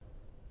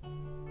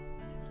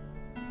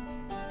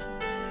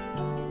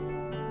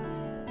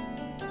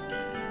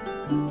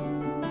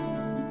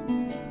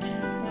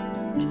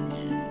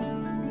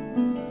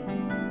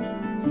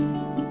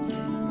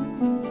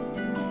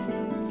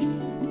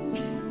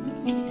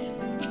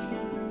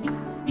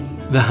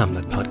The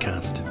Hamlet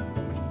Podcast.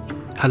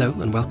 Hello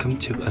and welcome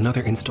to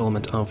another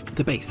instalment of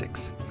The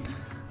Basics.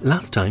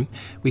 Last time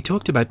we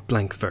talked about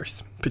blank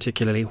verse,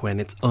 particularly when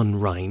it's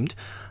unrhymed,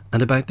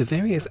 and about the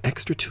various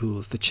extra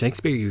tools that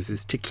Shakespeare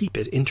uses to keep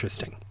it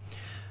interesting.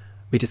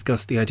 We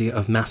discussed the idea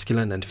of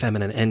masculine and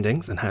feminine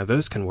endings and how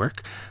those can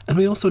work, and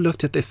we also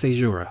looked at the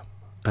caesura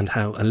and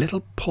how a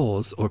little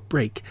pause or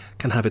break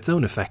can have its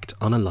own effect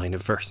on a line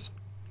of verse.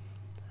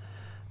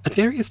 At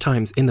various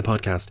times in the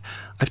podcast,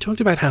 I've talked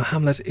about how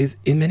Hamlet is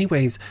in many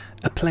ways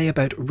a play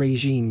about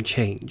regime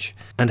change,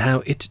 and how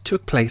it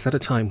took place at a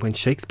time when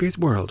Shakespeare's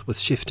world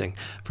was shifting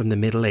from the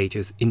Middle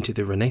Ages into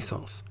the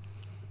Renaissance.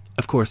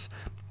 Of course,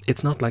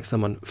 it's not like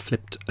someone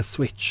flipped a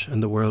switch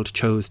and the world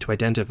chose to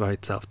identify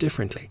itself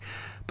differently,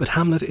 but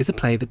Hamlet is a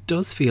play that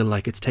does feel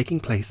like it's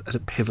taking place at a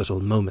pivotal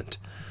moment.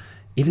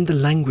 Even the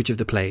language of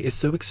the play is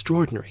so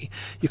extraordinary,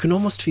 you can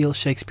almost feel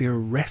Shakespeare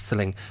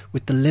wrestling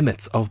with the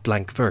limits of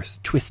blank verse,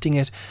 twisting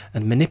it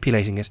and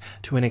manipulating it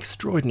to an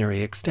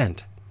extraordinary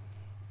extent.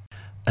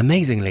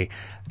 Amazingly,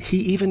 he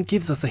even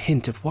gives us a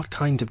hint of what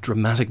kind of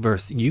dramatic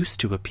verse used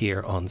to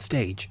appear on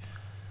stage.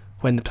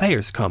 When the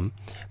players come,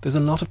 there's a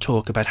lot of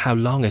talk about how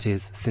long it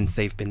is since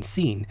they've been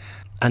seen,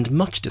 and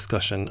much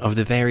discussion of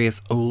the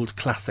various old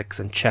classics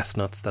and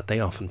chestnuts that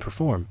they often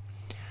perform.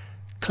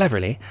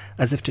 Cleverly,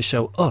 as if to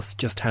show us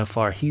just how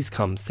far he's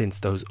come since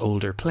those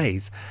older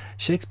plays,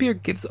 Shakespeare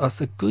gives us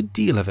a good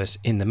deal of it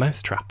in The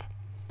Mousetrap.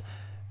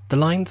 The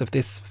lines of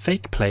this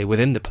fake play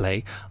within the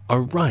play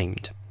are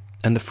rhymed,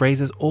 and the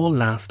phrases all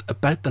last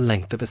about the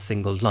length of a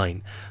single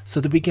line, so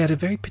that we get a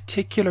very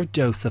particular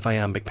dose of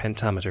iambic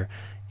pentameter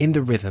in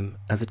the rhythm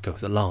as it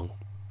goes along.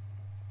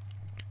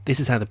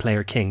 This is how the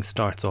player king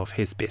starts off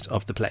his bit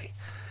of the play.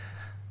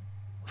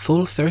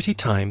 Full 30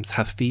 times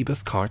hath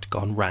Phoebus' cart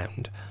gone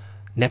round,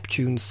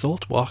 Neptune's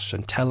salt wash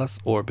and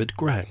Tellus' orbed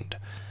ground,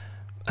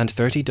 and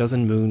 30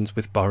 dozen moons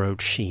with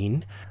borrowed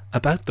sheen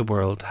about the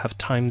world have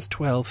times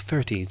 12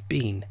 30s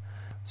been,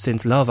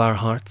 since love our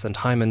hearts and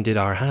Hymen did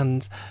our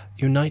hands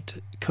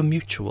unite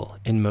commutual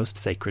in most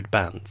sacred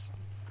bands.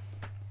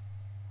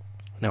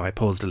 Now I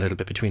paused a little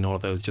bit between all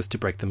of those just to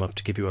break them up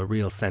to give you a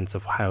real sense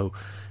of how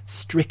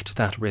strict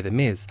that rhythm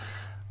is,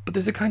 but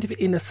there's a kind of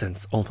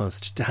innocence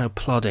almost to how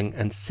plodding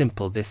and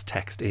simple this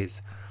text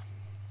is.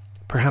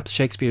 Perhaps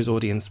Shakespeare's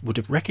audience would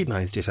have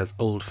recognised it as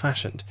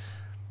old-fashioned.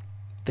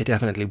 They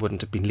definitely wouldn't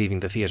have been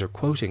leaving the theatre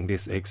quoting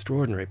this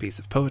extraordinary piece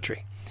of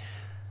poetry.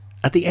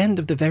 At the end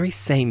of the very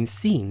same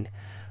scene,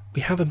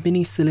 we have a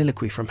mini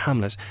soliloquy from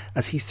Hamlet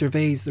as he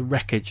surveys the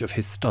wreckage of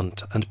his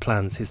stunt and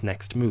plans his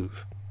next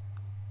move.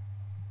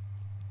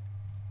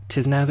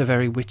 "'Tis now the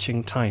very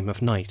witching time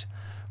of night,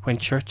 when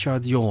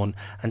churchyards yawn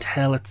and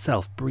hell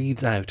itself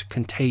breathes out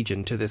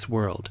contagion to this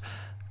world.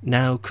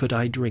 Now could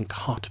I drink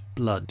hot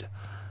blood,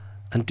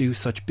 and do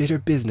such bitter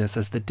business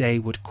as the day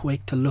would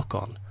quake to look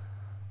on.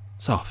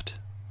 Soft,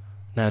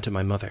 now to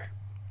my mother."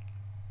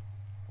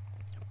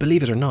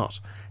 Believe it or not,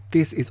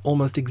 this is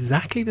almost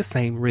exactly the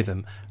same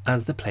rhythm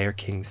as the player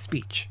king's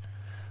speech,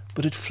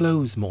 but it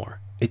flows more,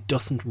 it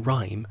doesn't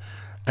rhyme,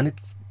 and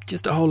it's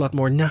just a whole lot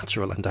more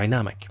natural and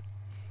dynamic.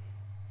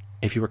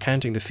 If you were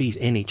counting the feet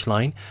in each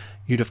line,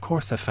 you'd of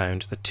course have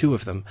found that 2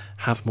 of them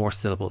have more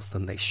syllables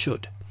than they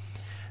should.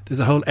 There's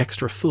a whole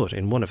extra foot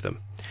in one of them.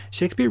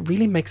 Shakespeare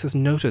really makes us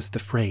notice the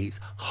phrase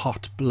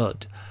hot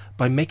blood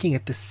by making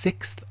it the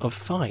 6th of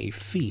 5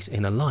 feet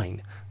in a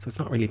line, so it's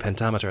not really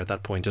pentameter at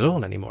that point at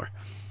all anymore.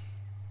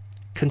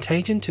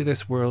 "Contagion to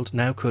this world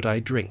now could I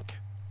drink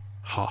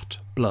hot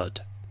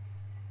blood."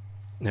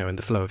 Now, in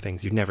the flow of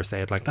things, you'd never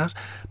say it like that,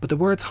 but the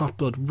words hot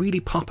blood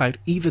really pop out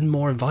even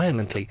more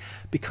violently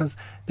because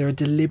they're a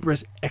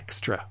deliberate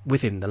extra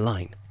within the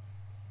line.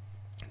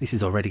 This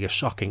is already a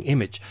shocking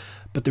image,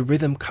 but the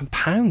rhythm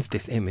compounds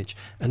this image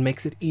and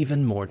makes it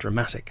even more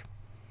dramatic.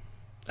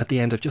 At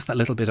the end of just that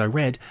little bit I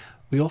read,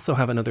 we also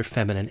have another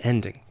feminine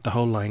ending. The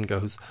whole line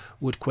goes,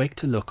 "Would quake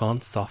to look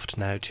on soft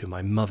now to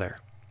my mother."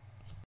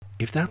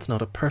 If that's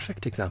not a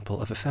perfect example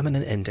of a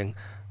feminine ending,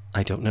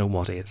 I don't know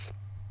what is.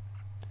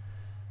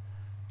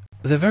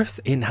 The verse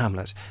in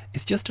Hamlet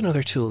is just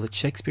another tool that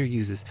Shakespeare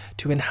uses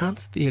to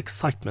enhance the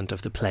excitement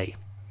of the play.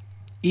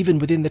 Even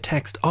within the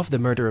text of The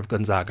Murder of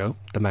Gonzago,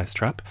 The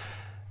Mousetrap,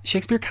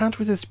 Shakespeare can't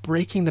resist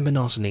breaking the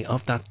monotony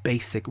of that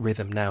basic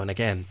rhythm now and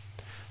again.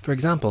 For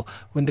example,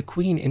 when the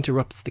Queen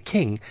interrupts the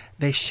King,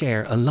 they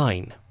share a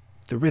line,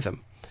 the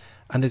rhythm,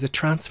 and there's a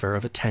transfer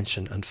of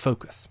attention and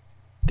focus.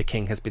 The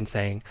King has been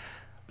saying,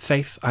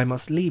 "Faith, I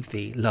must leave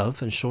thee,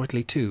 love, and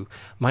shortly too,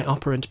 my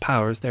operant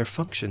powers their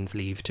functions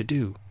leave to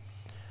do.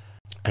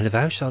 And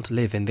thou shalt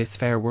live in this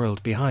fair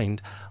world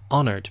behind,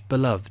 honoured,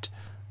 beloved,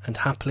 and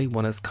haply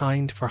one as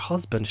kind, for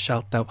husband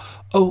shalt thou,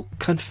 oh,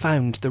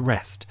 confound the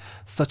rest,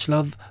 such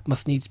love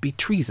must needs be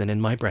treason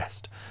in my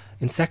breast.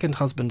 In second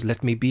husband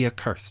let me be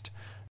accursed,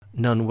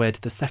 none wed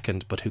the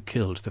second but who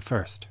killed the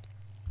first."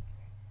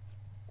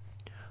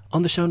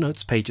 On the show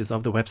notes pages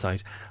of the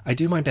website, I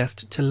do my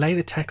best to lay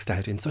the text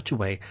out in such a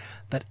way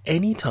that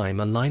any time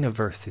a line of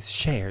verse is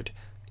shared,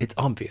 it's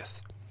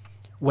obvious.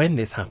 When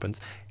this happens,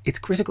 it's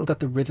critical that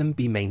the rhythm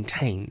be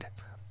maintained.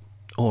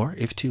 or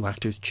if two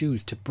actors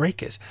choose to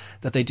break it,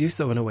 that they do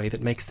so in a way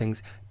that makes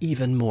things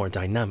even more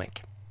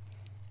dynamic.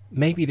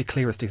 Maybe the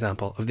clearest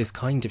example of this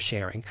kind of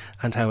sharing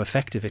and how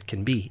effective it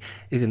can be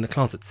is in the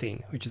closet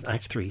scene, which is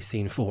Act 3,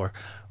 Scene 4,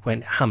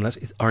 when Hamlet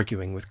is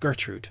arguing with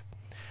Gertrude.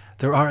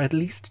 There are at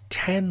least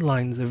 10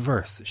 lines of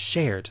verse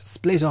shared,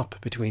 split up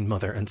between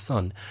mother and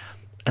son,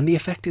 and the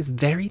effect is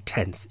very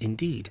tense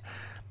indeed.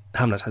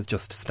 Hamlet has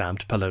just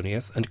stabbed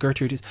Polonius, and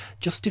Gertrude is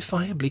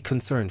justifiably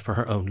concerned for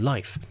her own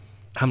life.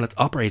 Hamlet's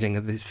operating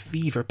at this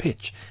fever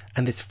pitch,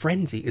 and this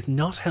frenzy is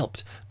not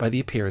helped by the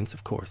appearance,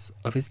 of course,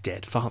 of his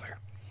dead father.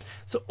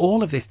 So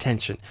all of this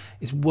tension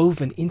is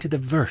woven into the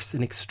verse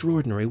in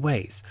extraordinary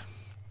ways.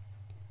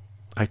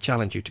 I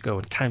challenge you to go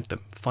and count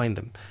them, find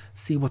them,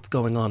 see what's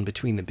going on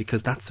between them,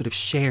 because that sort of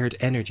shared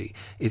energy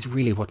is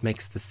really what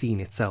makes the scene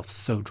itself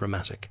so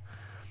dramatic.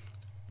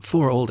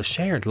 For all the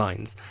shared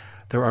lines,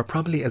 there are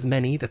probably as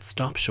many that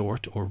stop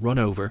short or run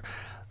over,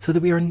 so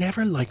that we are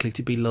never likely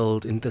to be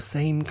lulled in the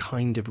same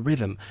kind of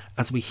rhythm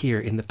as we hear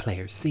in the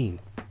player's scene.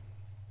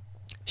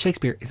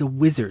 Shakespeare is a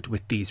wizard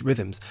with these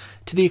rhythms,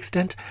 to the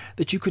extent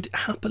that you could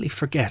happily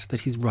forget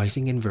that he's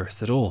writing in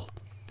verse at all.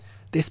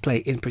 This play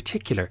in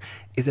particular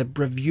is a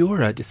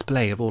bravura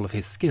display of all of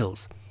his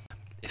skills.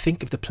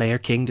 Think of the player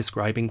king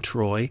describing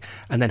Troy,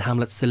 and then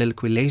Hamlet's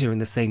soliloquy later in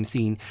the same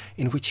scene,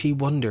 in which he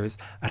wonders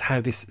at how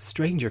this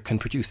stranger can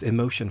produce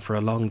emotion for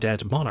a long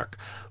dead monarch,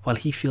 while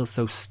he feels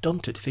so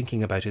stunted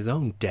thinking about his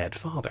own dead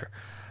father.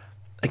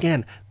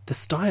 Again, the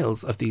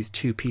styles of these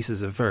two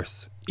pieces of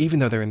verse, even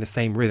though they're in the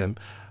same rhythm,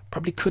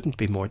 probably couldn't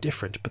be more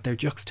different, but their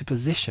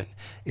juxtaposition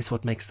is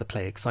what makes the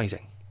play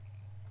exciting.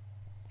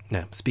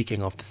 Now,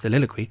 speaking of the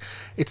soliloquy,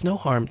 it's no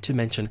harm to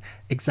mention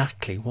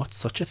exactly what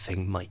such a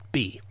thing might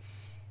be.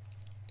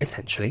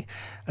 Essentially,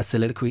 a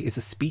soliloquy is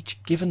a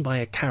speech given by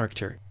a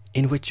character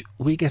in which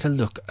we get a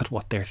look at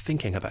what they're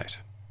thinking about.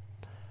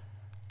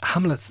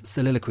 Hamlet's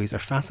soliloquies are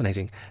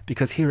fascinating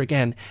because here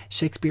again,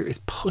 Shakespeare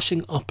is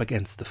pushing up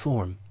against the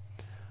form.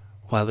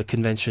 While the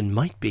convention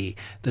might be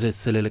that a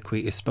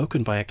soliloquy is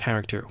spoken by a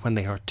character when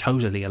they are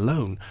totally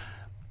alone,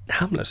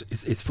 Hamlet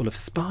is full of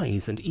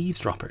spies and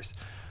eavesdroppers.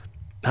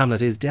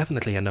 Hamlet is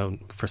definitely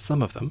unknown for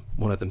some of them.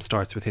 One of them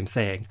starts with him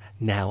saying,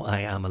 "Now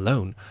I am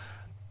alone."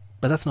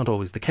 But that's not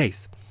always the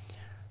case.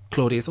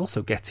 Claudius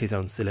also gets his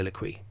own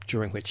soliloquy,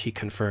 during which he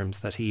confirms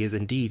that he is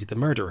indeed the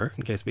murderer,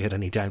 in case we had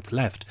any doubts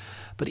left.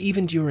 But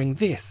even during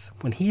this,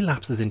 when he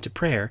lapses into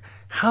prayer,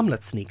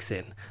 Hamlet sneaks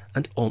in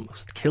and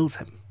almost kills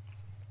him.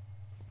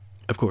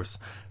 Of course,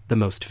 the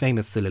most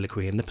famous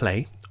soliloquy in the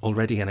play,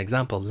 already an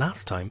example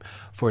last time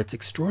for its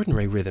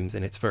extraordinary rhythms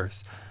in its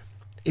verse,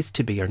 is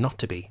To Be or Not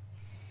to Be.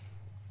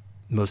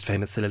 Most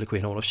famous soliloquy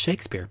in all of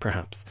Shakespeare,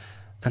 perhaps,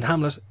 and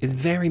Hamlet is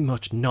very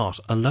much not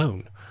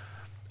alone.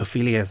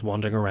 Ophelia is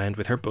wandering around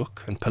with her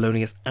book, and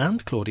Polonius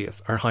and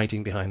Claudius are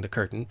hiding behind the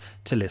curtain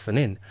to listen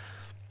in.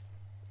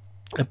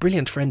 A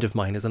brilliant friend of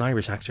mine is an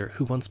Irish actor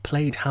who once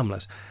played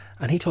Hamlet,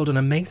 and he told an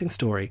amazing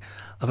story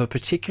of a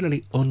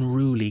particularly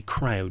unruly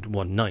crowd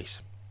one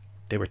night.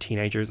 They were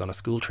teenagers on a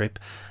school trip,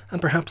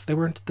 and perhaps they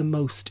weren't the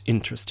most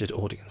interested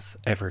audience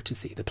ever to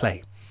see the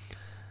play.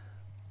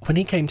 When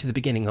he came to the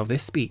beginning of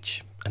this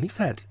speech, and he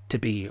said, "To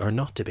be or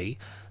not to be,"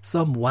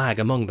 some wag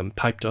among them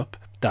piped up,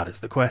 "That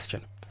is the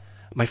question."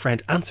 My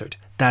friend answered,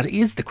 "That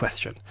is the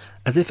question,"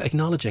 as if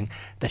acknowledging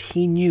that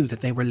he knew that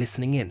they were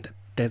listening in,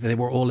 that they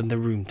were all in the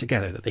room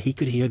together, that he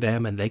could hear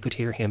them and they could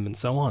hear him and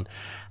so on.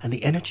 And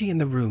the energy in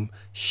the room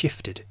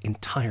shifted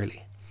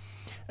entirely.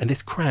 And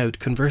this crowd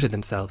converted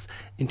themselves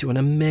into an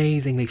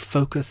amazingly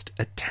focused,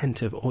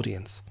 attentive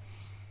audience.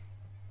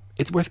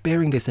 It's worth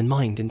bearing this in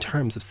mind in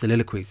terms of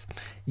soliloquies.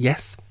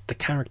 Yes, the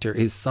character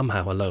is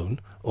somehow alone,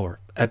 or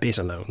a bit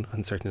alone,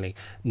 and certainly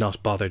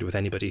not bothered with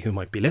anybody who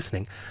might be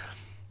listening,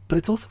 but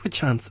it's also a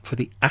chance for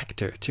the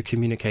actor to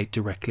communicate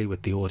directly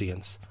with the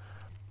audience.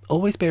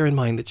 Always bear in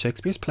mind that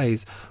Shakespeare's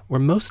plays were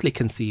mostly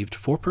conceived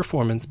for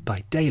performance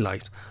by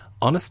daylight,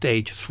 on a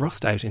stage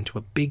thrust out into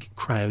a big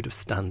crowd of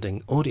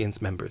standing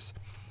audience members.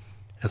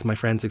 As my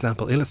friend's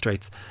example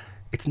illustrates,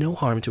 it's no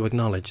harm to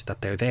acknowledge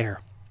that they're there.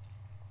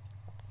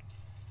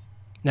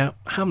 Now,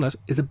 Hamlet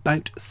is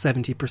about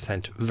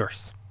 70%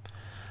 verse.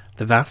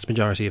 The vast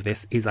majority of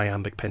this is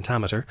iambic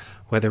pentameter,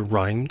 whether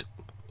rhymed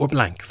or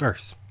blank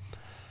verse.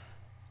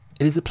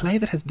 It is a play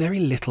that has very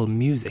little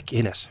music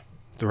in it.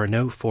 There are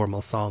no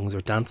formal songs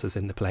or dances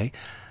in the play,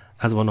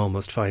 as one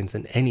almost finds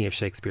in any of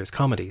Shakespeare's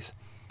comedies.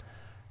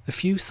 The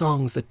few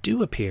songs that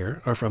do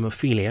appear are from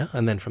Ophelia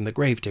and then from The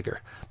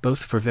Gravedigger,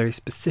 both for very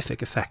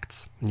specific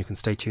effects, and you can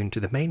stay tuned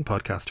to the main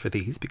podcast for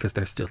these because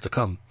they're still to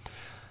come.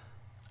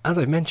 As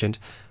I've mentioned,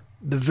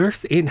 the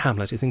verse in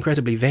Hamlet is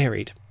incredibly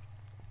varied,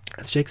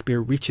 as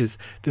Shakespeare reaches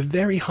the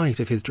very height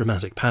of his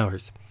dramatic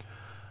powers.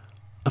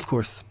 Of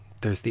course,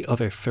 there's the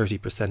other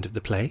 30% of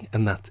the play,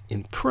 and that's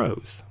in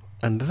prose,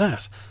 and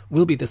that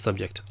will be the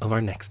subject of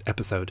our next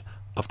episode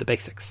of The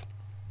Basics.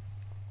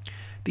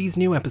 These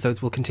new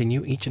episodes will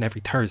continue each and every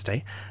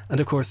Thursday,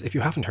 and of course, if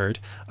you haven't heard,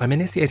 I'm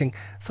initiating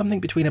something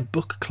between a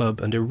book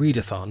club and a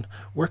readathon,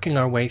 working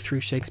our way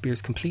through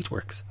Shakespeare's complete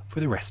works for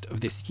the rest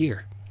of this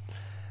year.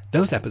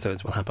 Those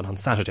episodes will happen on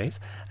Saturdays,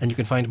 and you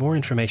can find more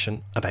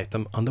information about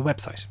them on the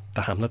website,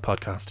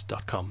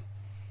 thehamletpodcast.com.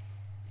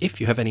 If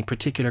you have any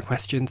particular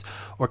questions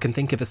or can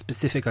think of a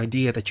specific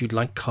idea that you'd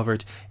like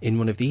covered in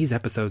one of these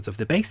episodes of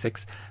The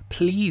Basics,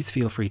 please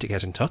feel free to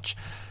get in touch.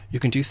 You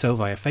can do so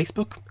via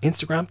Facebook,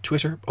 Instagram,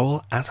 Twitter,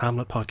 all at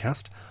Hamlet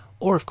Podcast,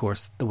 or of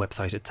course the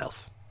website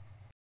itself.